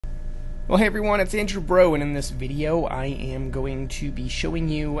Well, hey everyone, it's andrewbreault, and in this video I am going to be showing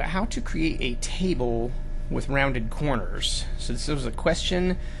you how to create a table with rounded corners. So this was a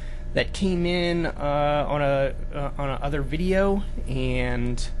question that came in on a other video,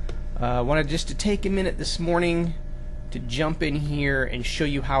 and wanted just to take a minute this morning to jump in here and show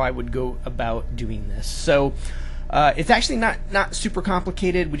you how I would go about doing this. So it's actually not super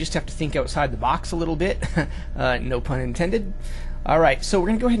complicated. We just have to think outside the box a little bit. No pun intended. Alright, so we're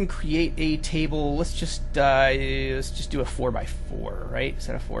going to go ahead and create a table. Let's just do a 4x4, right? Is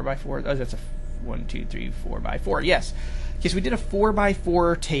that a 4x4? Oh, that's a 1, 2, 3, 4x4. Yes. Okay, so we did a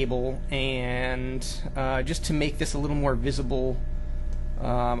 4x4 table, and just to make this a little more visible,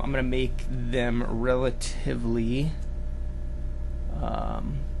 I'm going to make them relatively.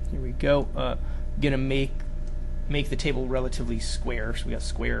 Here we go. Going to make the table relatively square. So we got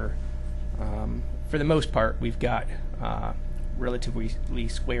square. For the most part, we've got relatively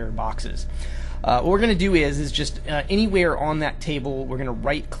square boxes. What we're going to do is just anywhere on that table, we're going to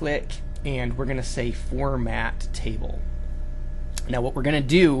right click and we're going to say format table. Now what we're going to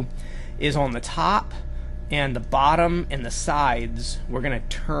do is on the top and the bottom and the sides, we're going to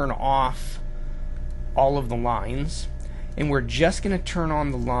turn off all of the lines, and we're just going to turn on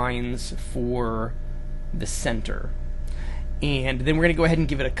the lines for the center. And then we're going to go ahead and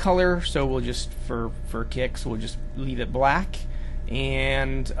give it a color, so we'll just, for kicks, we'll just leave it black,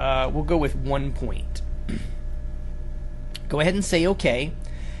 and we'll go with 1 point. Go ahead and say OK,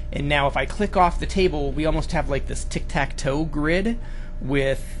 and now if I click off the table, we almost have like this tic-tac-toe grid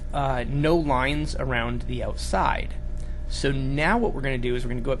with no lines around the outside. So now what we're going to do is we're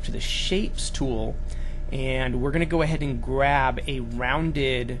going to go up to the Shapes tool, and we're going to go ahead and grab a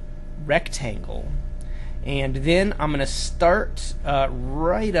rounded rectangle. And then I'm going to start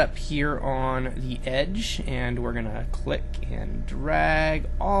right up here on the edge, and we're going to click and drag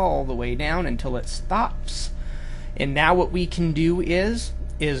all the way down until it stops. And now what we can do is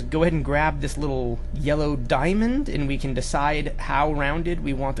go ahead and grab this little yellow diamond, and we can decide how rounded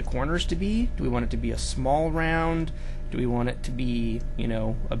we want the corners to be. Do we want it to be a small round? Do we want it to be, you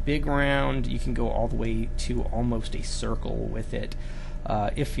know, a big round? You can go all the way to almost a circle with it.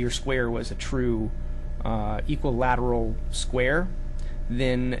 If your square was a true equilateral square,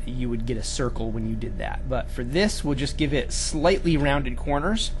 then you would get a circle when you did that. But for this, we'll just give it slightly rounded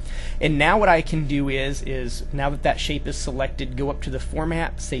corners. And now what I can do is now that shape is selected, go up to the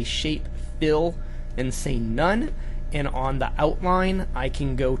format, say shape fill, and say none. And on the outline, I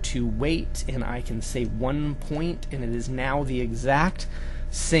can go to weight, and I can say 1 point, and it is now the exact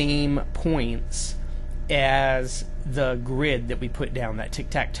same points as the grid that we put down, that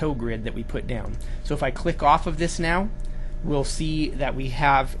tic-tac-toe grid that we put down. So if I click off of this now, we'll see that we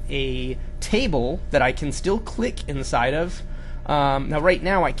have a table that I can still click inside of. Now right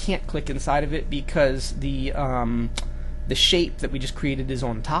now I can't click inside of it because the shape that we just created is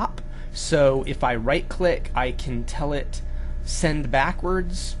on top. So if I right click, I can tell it send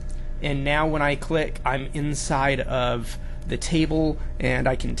backwards, and now when I click, I'm inside of the table, and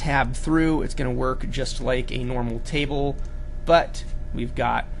I can tab through. It's going to work just like a normal table, but we've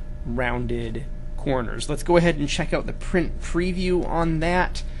got rounded corners. Let's go ahead and check out the print preview on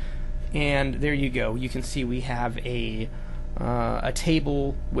that, and there you go. You can see we have a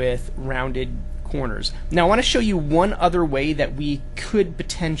table with rounded corners. Now I want to show you one other way that we could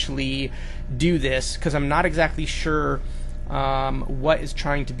potentially do this, because I'm not exactly sure what is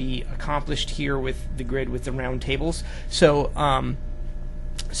trying to be accomplished here with the grid with the round tables. So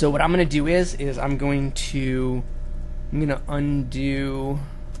what I'm going to do is I'm going to undo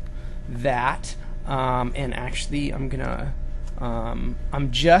that, and actually I'm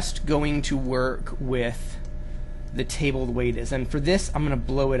just going to work with the table the way it is, and for this I'm going to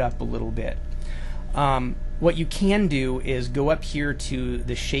blow it up a little bit. What you can do is go up here to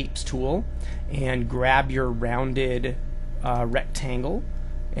the Shapes tool and grab your rounded rectangle,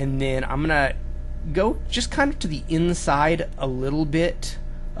 and then I'm gonna go just kind of to the inside a little bit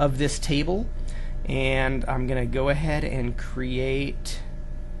of this table, and I'm gonna go ahead and create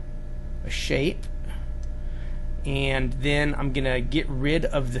a shape, and then I'm gonna get rid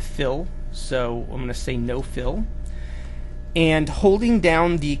of the fill, so I'm gonna say no fill, and holding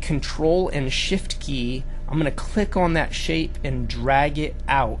down the Control and Shift key, I'm gonna click on that shape and drag it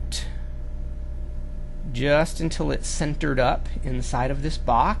out just until it's centered up inside of this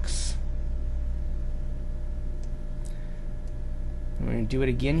box. I'm going to do it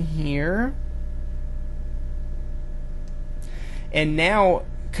again here. And now,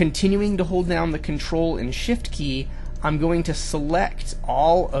 continuing to hold down the Control and Shift key, I'm going to select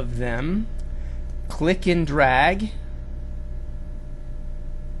all of them, click and drag,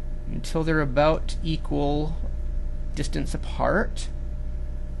 until they're about equal distance apart.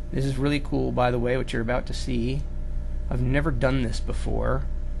 This is really cool, by the way, what you're about to see. I've never done this before,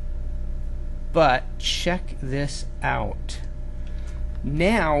 but check this out.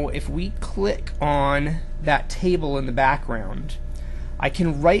 Now, if we click on that table in the background, I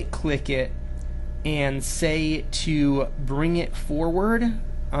can right-click it and say to bring it forward,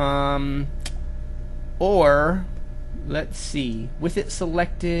 or let's see, with it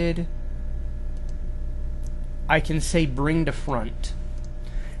selected, I can say bring to front.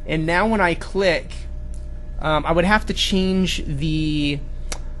 And now when I click, I would have to change the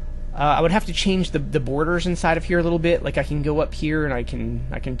the borders inside of here a little bit. Like I can go up here and I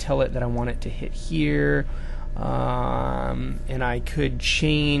can tell it that I want it to hit here, and I could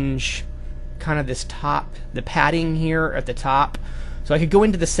change kind of this top, the padding here at the top. So I could go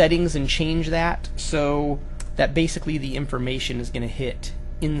into the settings and change that so that basically the information is going to hit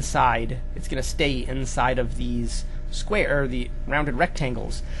inside. It's going to stay inside of these square, or the rounded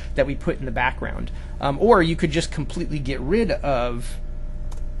rectangles that we put in the background. Or you could just completely get rid of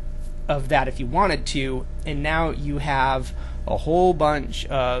that if you wanted to, and now you have a whole bunch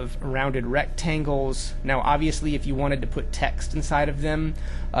of rounded rectangles. Now obviously if you wanted to put text inside of them,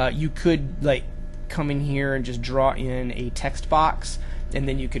 you could like come in here and just draw in a text box, and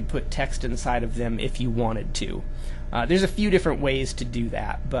then you could put text inside of them if you wanted to. There's a few different ways to do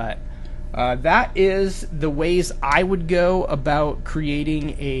that, but that is the ways I would go about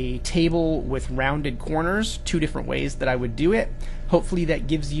creating a table with rounded corners. 2 different ways that I would do it. Hopefully that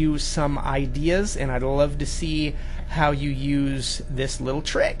gives you some ideas, and I'd love to see how you use this little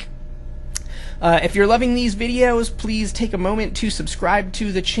trick. If you're loving these videos, please take a moment to subscribe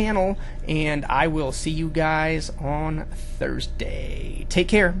to the channel, and I will see you guys on Thursday. Take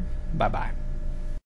care. Bye-bye.